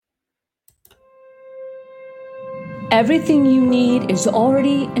Everything you need is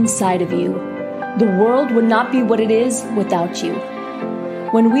already inside of you. The world would not be what it is without you.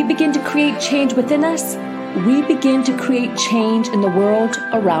 When we begin to create change within us, we begin to create change in the world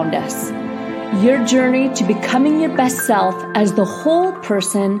around us. Your journey to becoming your best self as the whole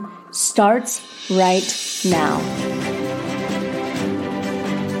person starts right now.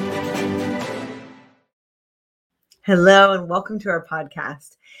 Hello and welcome to our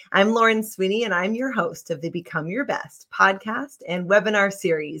podcast. I'm Lauren Sweeney and I'm your host of the Become Your Best podcast and webinar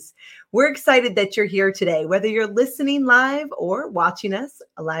series. We're excited that you're here today, whether you're listening live or watching us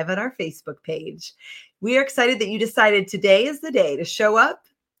live on our Facebook page. We are excited that you decided today is the day to show up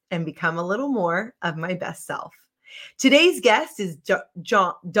and become a little more of my best self. Today's guest is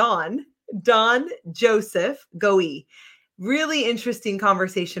Dawn Joseph Goey. Really interesting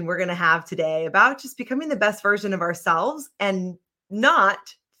conversation we're going to have today about just becoming the best version of ourselves and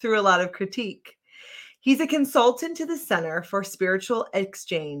not through a lot of critique. He's a consultant to the Center for Spiritual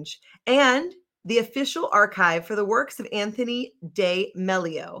Exchange and the official archive for the works of Anthony de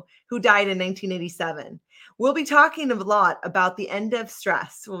Mello, who died in 1987. We'll be talking a lot about the end of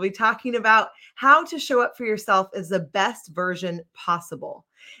stress. We'll be talking about how to show up for yourself as the best version possible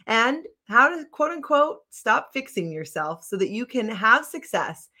and how to, quote unquote, stop fixing yourself so that you can have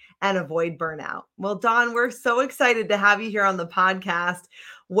success and avoid burnout. Well, Dawn, we're so excited to have you here on the podcast.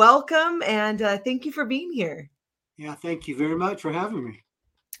 Welcome and thank you for being here. Yeah, thank you very much for having me.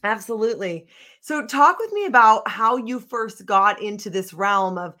 Absolutely. So talk with me about how you first got into this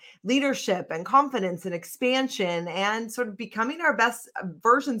realm of leadership and confidence and expansion and sort of becoming our best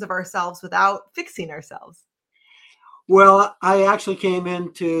versions of ourselves without fixing ourselves. Well, I actually came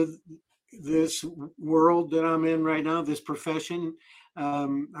into this world that I'm in right now, this profession.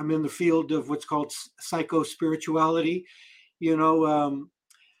 I'm in the field of what's called psycho-spirituality.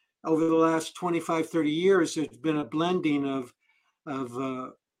 Over the last 25, 30 years, there's been a blending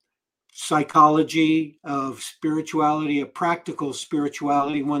of psychology, of spirituality, of practical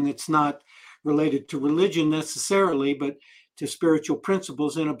spirituality, one that's not related to religion necessarily, but to spiritual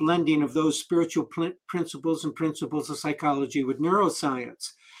principles, and a blending of those spiritual principles and principles of psychology with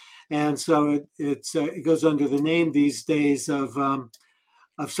neuroscience. And so it goes under the name these days of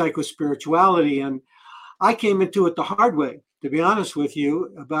psychospirituality. And I came into it the hard way, to be honest with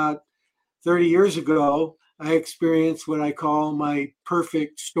you. About 30 years ago, I experienced what I call my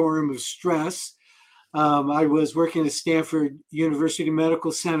perfect storm of stress. I was working at Stanford University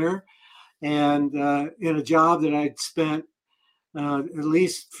Medical Center and in a job that I'd spent at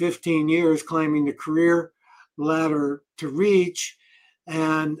least 15 years climbing the career ladder to reach.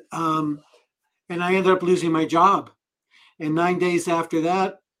 And I ended up losing my job. And 9 days after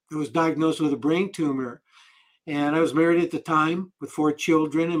that, I was diagnosed with a brain tumor. And I was married at the time with 4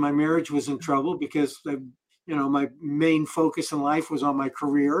 children, and my marriage was in trouble because my main focus in life was on my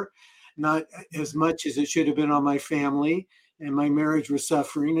career, not as much as it should have been on my family, and my marriage was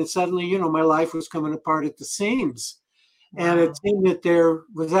suffering. And suddenly, my life was coming apart at the seams. Wow. And it seemed that there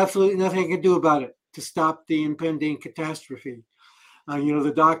was absolutely nothing I could do about it to stop the impending catastrophe.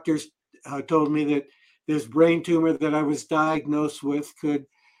 The doctors told me that this brain tumor that I was diagnosed with could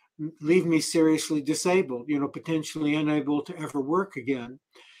leave me seriously disabled, potentially unable to ever work again.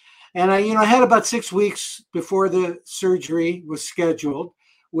 And I had about 6 weeks before the surgery was scheduled,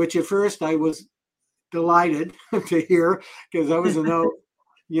 which at first I was delighted to hear because I was in no,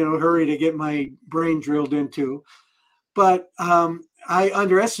 hurry to get my brain drilled into. But I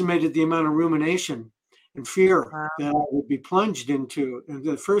underestimated the amount of rumination and fear that I would be plunged into. And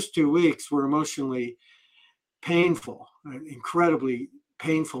the first 2 weeks were emotionally painful, incredibly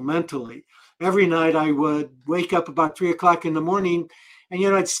painful mentally. Every night I would wake up about 3 o'clock in the morning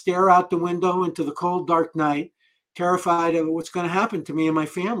and, I'd stare out the window into the cold, dark night, terrified of what's going to happen to me and my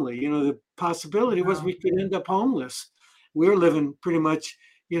family. The possibility was we could end up homeless. We were living pretty much,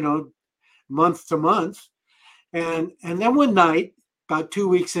 month to month. And then one night, about 2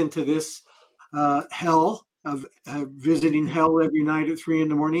 weeks into this hell of visiting hell every night at 3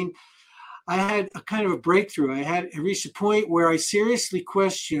 a.m, I had a kind of a breakthrough. I reached a point where I seriously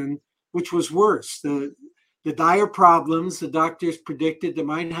questioned which was worse, the dire problems the doctors predicted that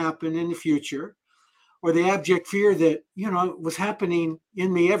might happen in the future, or the abject fear that, was happening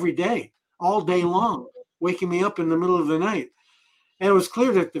in me every day, all day long, waking me up in the middle of the night. And it was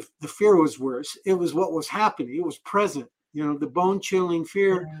clear that the fear was worse. It was what was happening. It was present. The bone-chilling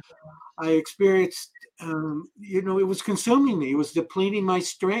fear I experienced, it was consuming me. It was depleting my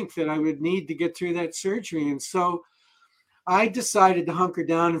strength that I would need to get through that surgery. And so I decided to hunker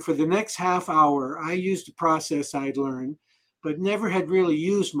down. And for the next half hour, I used a process I'd learned, but never had really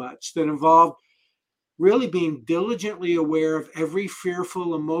used much, that involved really being diligently aware of every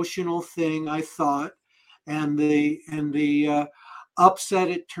fearful emotional thing I thought, and the upset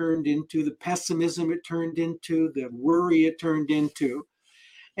it turned into, the pessimism it turned into, the worry it turned into.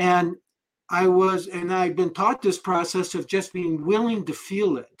 And I've been taught this process of just being willing to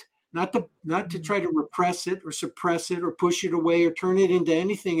feel it, not to try to repress it or suppress it or push it away or turn it into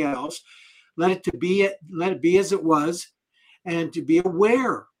anything else. Let it be as it was, and to be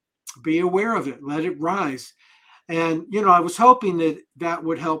aware of it, let it rise. And, I was hoping that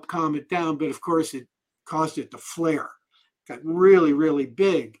would help calm it down, but of course it caused it to flare, got really, really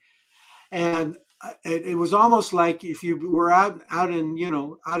big. And it was almost like if you were out in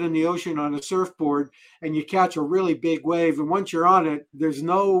the ocean on a surfboard and you catch a really big wave, and once you're on it, there's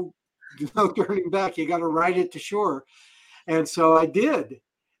no turning back. You got to ride it to shore. And so I did.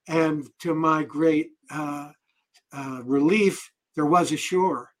 And to my great relief, there was a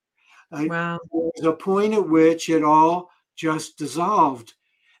shore. Wow. There was a point at which it all just dissolved.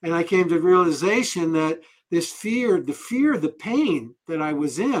 And I came to the realization that this the pain that I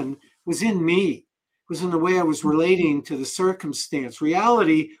was in me, was in the way I was relating to the circumstance.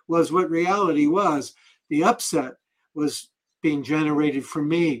 Reality was what reality was. The upset was being generated from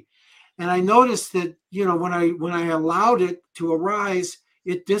me. And I noticed that, when I allowed it to arise,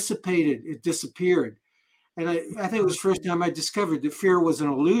 it dissipated, it disappeared. And I think it was the first time I discovered that fear was an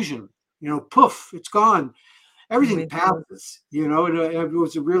illusion. Poof, it's gone. Everything passes, and it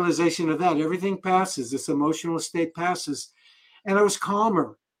was a realization of that. Everything passes. This emotional state passes. And I was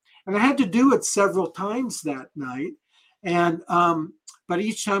calmer. And I had to do it several times that night. And, but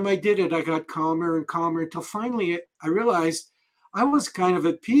each time I did it, I got calmer and calmer until finally I realized I was kind of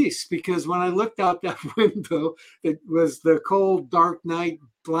at peace, because when I looked out that window, it was the cold, dark night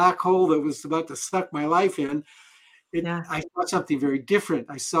black hole that was about to suck my life in. I saw something very different.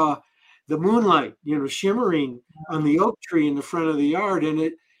 I saw the moonlight, shimmering on the oak tree in the front of the yard,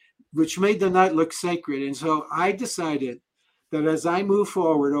 which made the night look sacred. And so I decided that as I move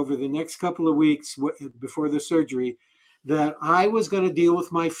forward over the next couple of weeks before the surgery, that I was going to deal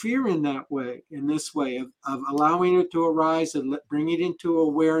with my fear in this way of allowing it to arise and bring it into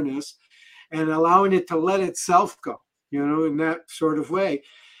awareness and allowing it to let itself go, in that sort of way.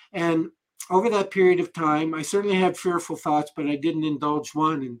 And over that period of time, I certainly had fearful thoughts, but I didn't indulge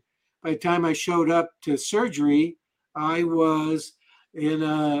one. And by the time I showed up to surgery, I was in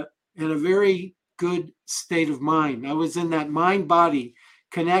a very good state of mind. I was in that mind-body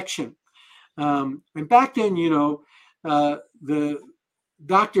connection. And back then, the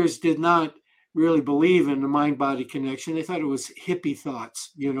doctors did not really believe in the mind-body connection. They thought it was hippie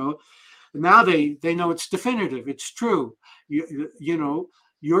thoughts, Now they know it's definitive. It's true.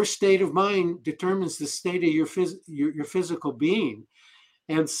 Your state of mind determines the state of your physical being.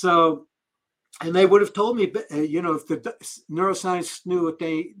 And so, and they would have told me, if the neuroscience knew what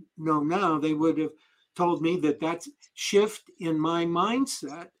they know now, they would have told me that shift in my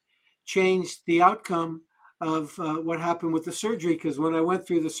mindset changed the outcome of what happened with the surgery. Because when I went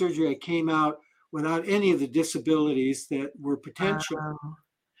through the surgery, I came out without any of the disabilities that were potential. Wow.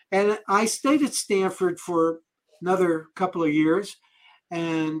 And I stayed at Stanford for another couple of years.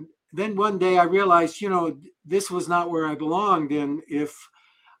 And then one day I realized, this was not where I belonged. And if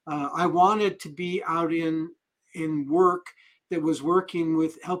I wanted to be out in work that was working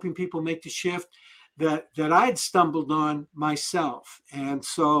with helping people make the shift that I had stumbled on myself. And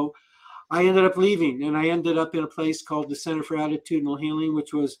so I ended up leaving, and I ended up in a place called the Center for Attitudinal Healing,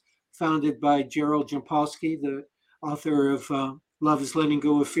 which was founded by Gerald Jampolsky, the author of Love is Letting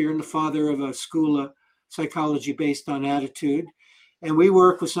Go of Fear and the father of a school of psychology based on attitude. And we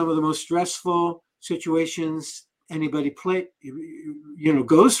work with some of the most stressful situations anybody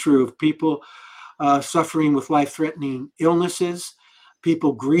goes through. People suffering with life-threatening illnesses,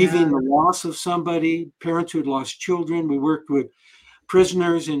 people grieving the loss of somebody, parents who had lost children. We worked with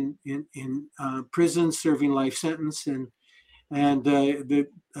prisoners in prisons serving life sentence, and the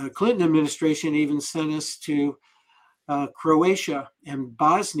Clinton administration even sent us to Croatia and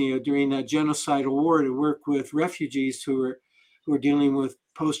Bosnia during that genocidal war to work with refugees who were dealing with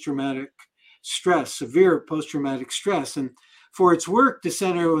post-traumatic stress, severe post-traumatic stress. And for its work, the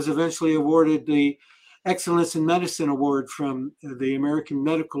center was eventually awarded the Excellence in Medicine Award from the American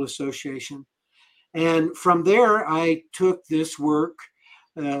Medical Association. And from there, I took this work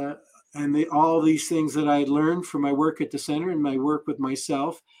and all these things that I had learned from my work at the center and my work with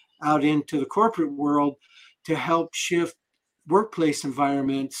myself out into the corporate world to help shift workplace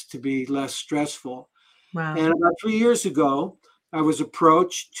environments to be less stressful. Wow. And about 3 years ago, I was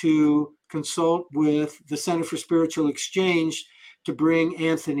approached to consult with the Center for Spiritual Exchange to bring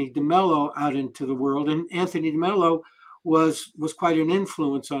Anthony DeMello out into the world. And Anthony DeMello was quite an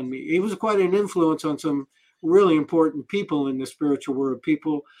influence on me. He was quite an influence on some really important people in the spiritual world,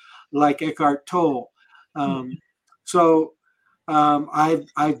 people like Eckhart Tolle. I've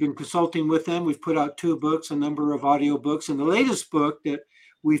been consulting with them. We've put out 2 books, a number of audio books, and the latest book that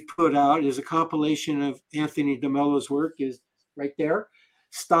we've put out is a compilation of Anthony DeMello's work. Is right there.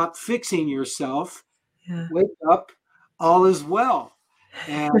 Stop Fixing Yourself. Yeah. Wake Up, All Is Well.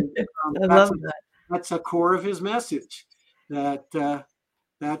 And I love that. That's a core of his message. That's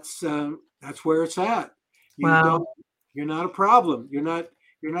where it's at. Wow. You're not a problem. You're not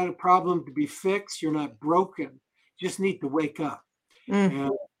a problem to be fixed. You're not broken. You just need to wake up.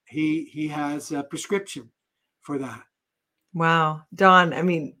 And he has a prescription for that. Wow. Don, I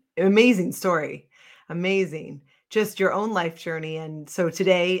mean, amazing story. Amazing. Just your own life journey. And so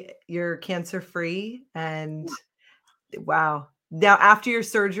today you're cancer-free, and wow. Now, after your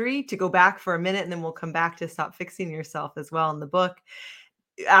surgery, to go back for a minute, and then we'll come back to Stop Fixing Yourself as well in the book.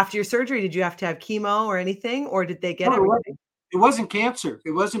 After your surgery, did you have to have chemo or anything, or did they get everything? It wasn't cancer.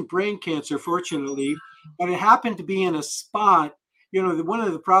 It wasn't brain cancer, fortunately, but it happened to be in a spot. One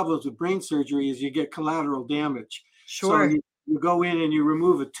of the problems with brain surgery is you get collateral damage. Sure. So you go in and you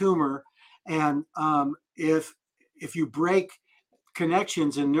remove a tumor, and if you break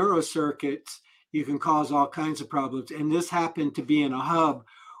connections in neurocircuits, you can cause all kinds of problems. And this happened to be in a hub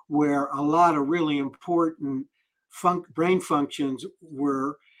where a lot of really important brain functions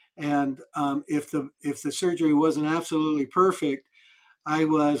were. And if the surgery wasn't absolutely perfect, I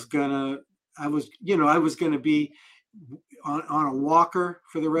was gonna be on a walker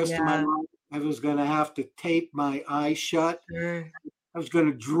for the rest of my life. I was gonna have to tape my eyes shut. Sure. I was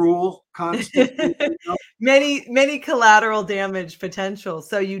gonna drool constantly. Many collateral damage potential.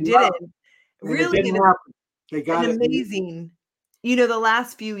 So you did it. Really amazing. The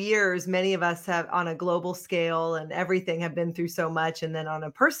last few years, many of us have, on a global scale and everything, have been through so much. And then on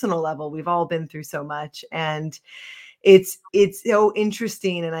a personal level, we've all been through so much. And it's so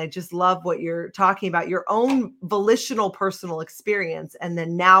interesting. And I just love what you're talking about, your own volitional personal experience. And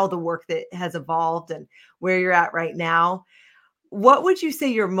then now the work that has evolved and where you're at right now. What would you say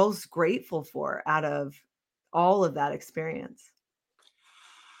you're most grateful for out of all of that experience?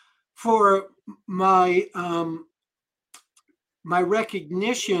 For my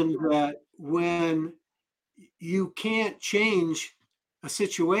recognition that when you can't change a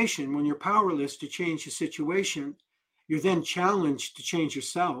situation, when you're powerless to change a situation, you're then challenged to change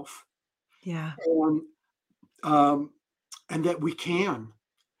yourself. Yeah. And that we can,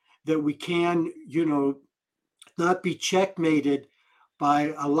 not be checkmated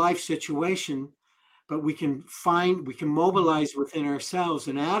by a life situation, but we can mobilize within ourselves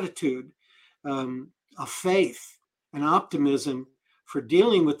an attitude, of faith and optimism for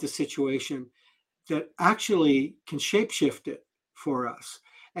dealing with the situation that actually can shapeshift it for us.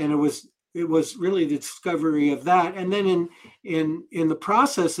 And it was really the discovery of that. And then in the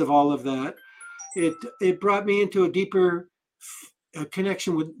process of all of that, it brought me into a deeper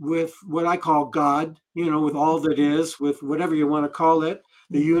connection with what I call God, with all that is, with whatever you want to call it,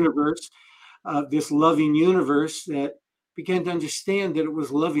 the universe, this loving universe that began to understand that it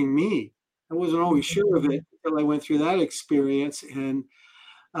was loving me. I wasn't always sure of it until I went through that experience, and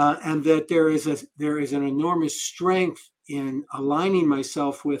that there is an enormous strength in aligning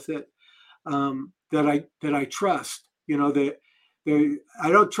myself with it, that I trust. I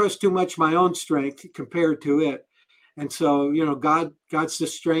don't trust too much my own strength compared to it, and so God's the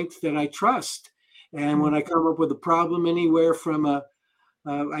strength that I trust. And when I come up with a problem anywhere from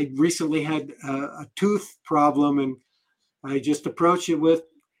I recently had a tooth problem, and I just approach it with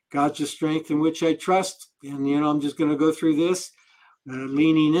God's the strength in which I trust. And, I'm just going to go through this,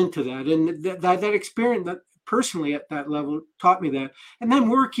 leaning into that. And that experience, that personally at that level, taught me that. And then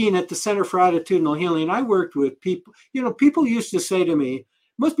working at the Center for Attitudinal Healing, I worked with people. People used to say to me, it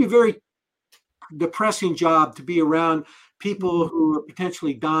must be a very depressing job to be around people who are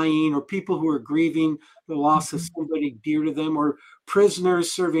potentially dying, or people who are grieving the loss of somebody dear to them, or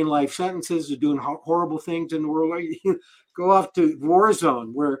prisoners serving life sentences or doing horrible things in the world. You go off to war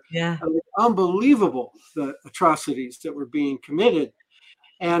zone where unbelievable the atrocities that were being committed.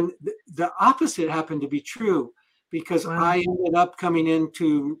 And the opposite happened to be true, because I ended up coming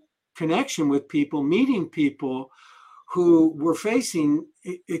into connection with people, meeting people who were facing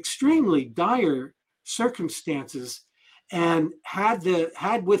extremely dire circumstances, and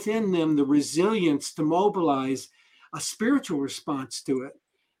had within them the resilience to mobilize a spiritual response to it.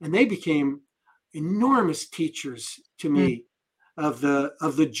 And they became enormous teachers to me, of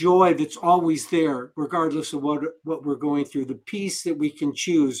the joy that's always there, regardless of what we're going through, the peace that we can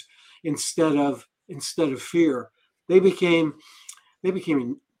choose instead of fear. They became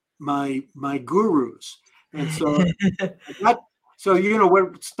my gurus. And so that, so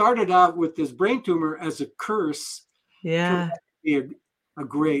what started out with this brain tumor as a curse turned Yeah. out to be a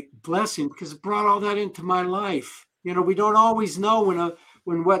great blessing, because it brought all that into my life. We don't always know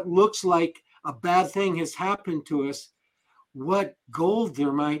when what looks like a bad thing has happened to us, what gold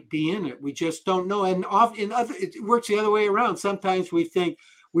there might be in it. We just don't know. And it works the other way around. Sometimes we think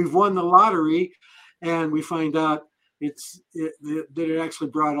we've won the lottery, and we find out that it actually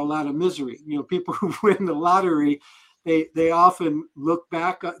brought a lot of misery. People who win the lottery, they often look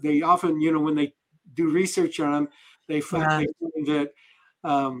back. They often, when they do research on them, they find that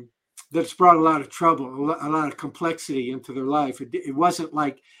that's brought a lot of trouble, a lot of complexity into their life. It wasn't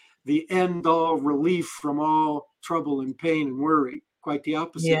like the end all relief from all trouble and pain and worry. Quite the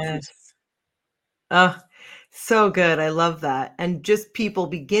opposite. Yes. Oh, so good. I love that. And just people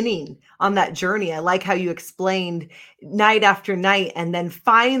beginning on that journey. I like how you explained night after night. And then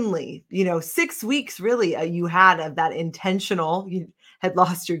finally, 6 weeks really you had of that intentional, you had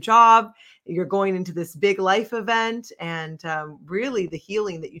lost your job. You're going into this big life event, and really the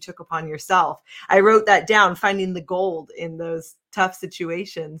healing that you took upon yourself. I wrote that down, finding the gold in those tough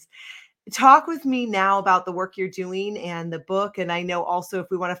situations. Talk with me now about the work you're doing and the book. And I know also, if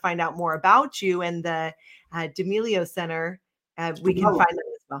we want to find out more about you and the D'Amelio Center, we can find them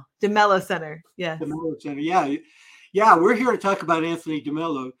as well. DeMello Center. Yes. DeMello Center. Yeah. We're here to talk about Anthony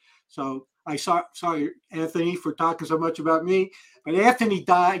DeMello. So sorry, Anthony, for talking so much about me. But Anthony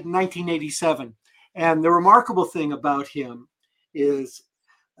died in 1987. And the remarkable thing about him is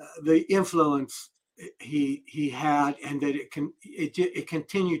the influence he had, and that it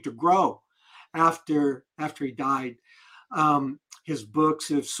continued to grow after he died. His books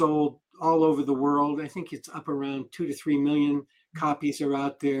have sold all over the world. I think it's up around 2 to 3 million copies are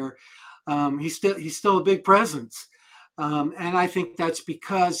out there. He's still a big presence, and I think that's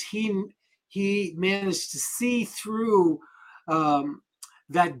because he managed to see through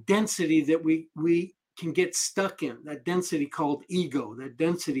that density that we can get stuck in, that density called ego, that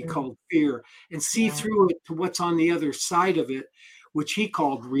density called fear, and see through it to what's on the other side of it, which he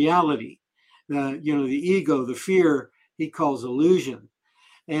called reality. The ego, the fear, he calls illusion.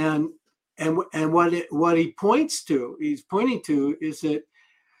 And what he's pointing to is that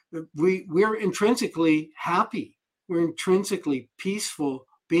we're intrinsically happy. We're intrinsically peaceful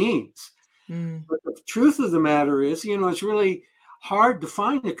beings. But the truth of the matter is, it's really hard to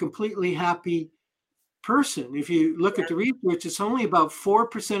find a completely happy person. If you look at the research, it's only about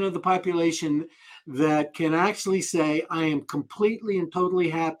 4% of the population that can actually say, I am completely and totally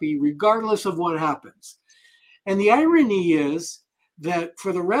happy, regardless of what happens. And the irony is that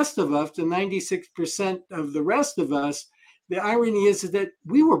for the rest of us, the 96% of the rest of us, the irony is that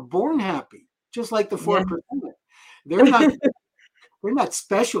we were born happy, just like the 4%. They're not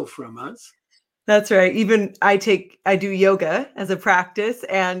special from us. That's right. Even I do yoga as a practice,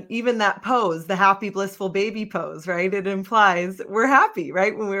 and even that pose, the happy, blissful baby pose, right? It implies we're happy,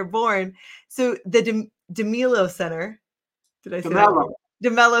 right? When we're born. So the D'Amelio Center, did I say that?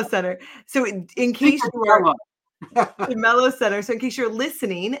 DeMello Center. So in case you are DeMello Center. So in case you're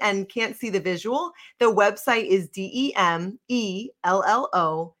listening and can't see the visual, the website is DEMELLO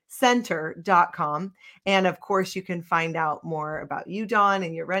center.com. And of course, you can find out more about you, Dawn,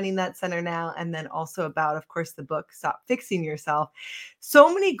 and you're running that center now. And then also about, of course, the book, Stop Fixing Yourself.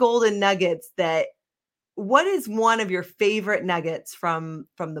 So many golden nuggets. What is one of your favorite nuggets from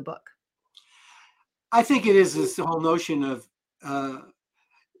the book? I think it is this whole notion of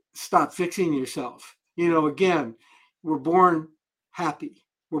stop fixing yourself. Again, we're born happy.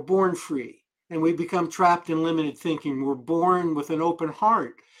 We're born free. And we become trapped in limited thinking. We're born with an open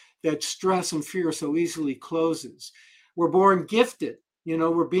heart that stress and fear so easily closes. We're born gifted.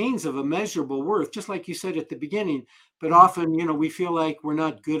 We're beings of immeasurable worth, just like you said at the beginning. But often, we feel like we're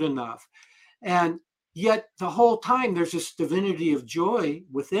not good enough. And yet the whole time there's this divinity of joy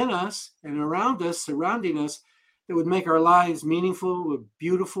within us and around us, surrounding us, that would make our lives meaningful,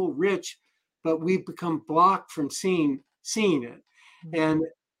 beautiful, rich, but we become blocked from seeing it. And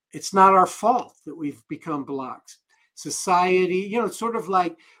it's not our fault that we've become blocked. Society, it's sort of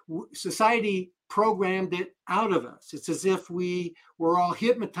like society programmed it out of us. It's as if we were all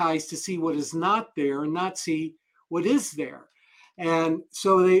hypnotized to see what is not there and not see what is there. And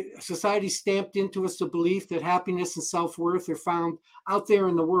so society stamped into us the belief that happiness and self-worth are found out there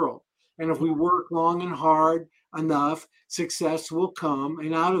in the world. And if we work long and hard enough, success will come.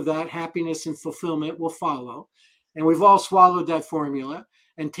 And out of that, happiness and fulfillment will follow. And we've all swallowed that formula.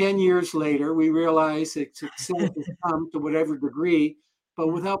 And 10 years later, we realize that success has come to whatever degree, but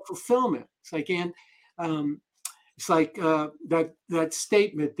without fulfillment. It's like, that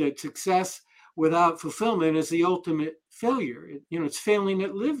statement that success without fulfillment is the ultimate failure. It's failing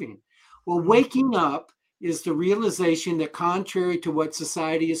at living. Well, waking up is the realization that, contrary to what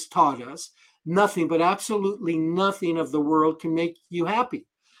society has taught us, nothing, but absolutely nothing of the world can make you happy.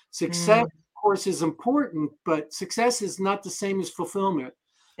 Success, of course, is important, but success is not the same as fulfillment.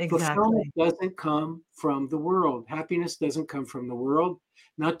 Exactly. Fulfillment doesn't come from the world. Happiness doesn't come from the world.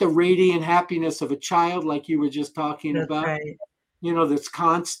 Not the radiant happiness of a child, like you were just talking about. Right. That's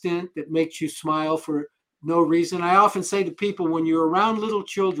constant, that makes you smile for no reason. I often say to people, when you're around little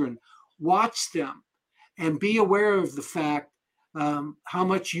children, watch them and be aware of the fact how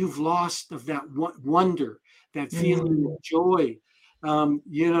much you've lost of that wonder, that feeling of joy. And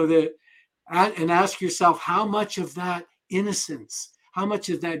ask yourself, how much of that innocence, how much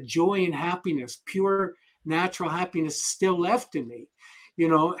of that joy and happiness, pure natural happiness, is still left in me?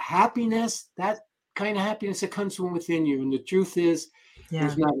 Happiness, that kind of happiness that comes from within you. And the truth is,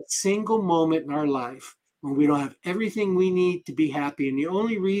 there's not a single moment in our life when we don't have everything we need to be happy. And the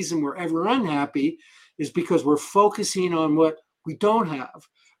only reason we're ever unhappy is because we're focusing on what we don't have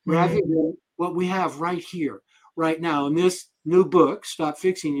rather than what we have right here, right now. In this new book, Stop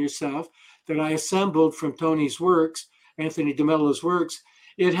Fixing Yourself, that I assembled from Tony's works, Anthony DeMello's works,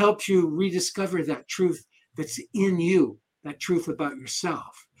 it helps you rediscover that truth that's in you, that truth about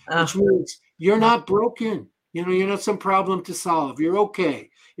yourself, which means you're not broken. You're not some problem to solve. You're okay.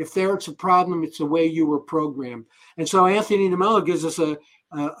 If there's a problem, it's the way you were programmed. And so Anthony DeMello gives us a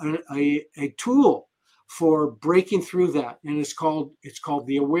tool for breaking through that. And it's called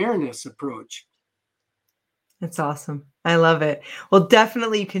the awareness approach. That's awesome. I love it. Well,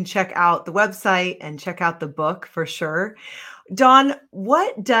 definitely you can check out the website and check out the book for sure. Don,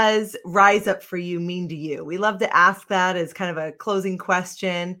 what does Rise Up for you mean to you? We love to ask that as kind of a closing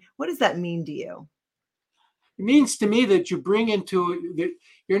question. What does that mean to you? It means to me that you bring into that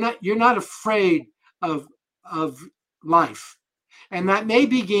you're not afraid of life. And that may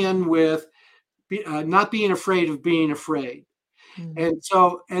begin with not being afraid of being afraid. And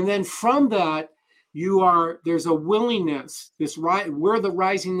then from that, there's a willingness, where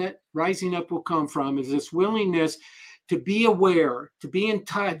the rising up will come from is this willingness to be aware, to be in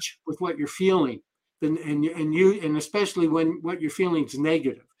touch with what you're feeling. And especially when what you're feeling is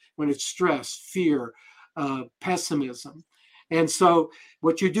negative, when it's stress, fear, pessimism. And so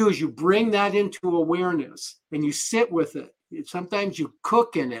what you do is you bring that into awareness and you sit with it. Sometimes you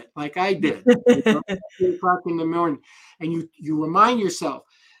cook in it, like I did, 3 o'clock in the morning, and you remind yourself,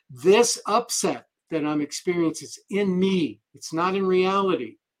 this upset that I'm experiencing is in me. It's not in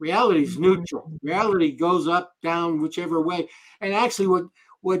reality. Reality is neutral. Reality goes up, down, whichever way. And actually,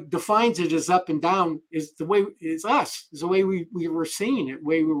 what defines it as up and down is the way we were seeing it, the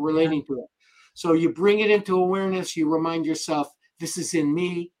way we were relating to it. So you bring it into awareness. You remind yourself, this is in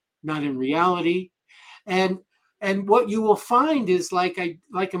me, not in reality. And what you will find is, like in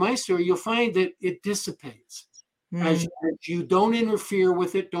my story, you'll find that it dissipates. As you don't interfere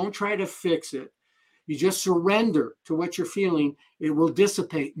with it, don't try to fix it. You just surrender to what you're feeling. It will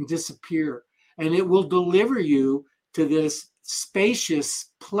dissipate and disappear. And it will deliver you to this spacious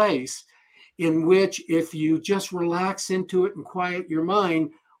place in which, if you just relax into it and quiet your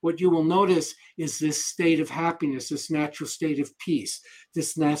mind, what you will notice is this state of happiness, this natural state of peace,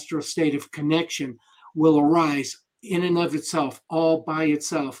 this natural state of connection will arise in and of itself, all by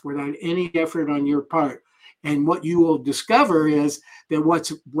itself, without any effort on your part. And what you will discover is that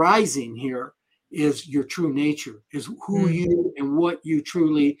what's rising here is your true nature, is who you and what you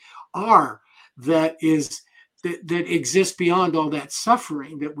truly are, that exists beyond all that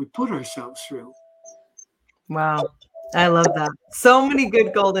suffering that we put ourselves through. Wow. I love that. So many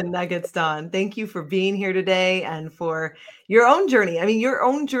good golden nuggets, Don. Thank you for being here today and for your own journey. I mean, your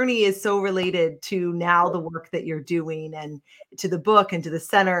own journey is so related to now the work that you're doing and to the book and to the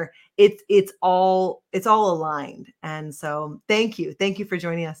center. It's all aligned. And so thank you. Thank you for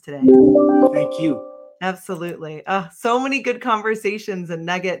joining us today. Thank you. Absolutely. So many good conversations and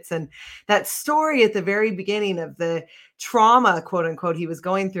nuggets, and that story at the very beginning of the trauma, quote unquote, he was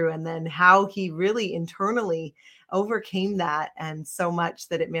going through, and then how he really internally overcame that, and so much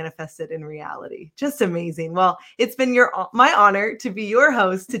that it manifested in reality. Just amazing. Well, it's been my honor to be your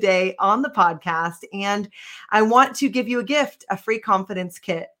host today on the podcast. And I want to give you a gift, a free confidence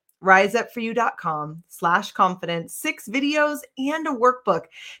kit. riseupforyou.com/confidence, 6 videos and a workbook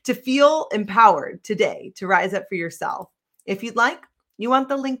to feel empowered today to rise up for yourself. If you'd like, you want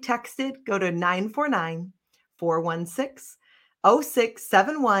the link texted, go to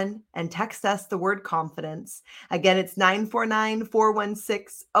 949-416-0671 and text us the word confidence. Again, it's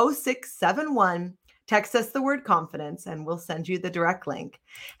 949-416-0671. Text us the word confidence and we'll send you the direct link.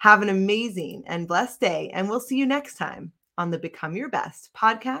 Have an amazing and blessed day, and we'll see you next time on the Become Your Best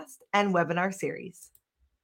podcast and webinar series.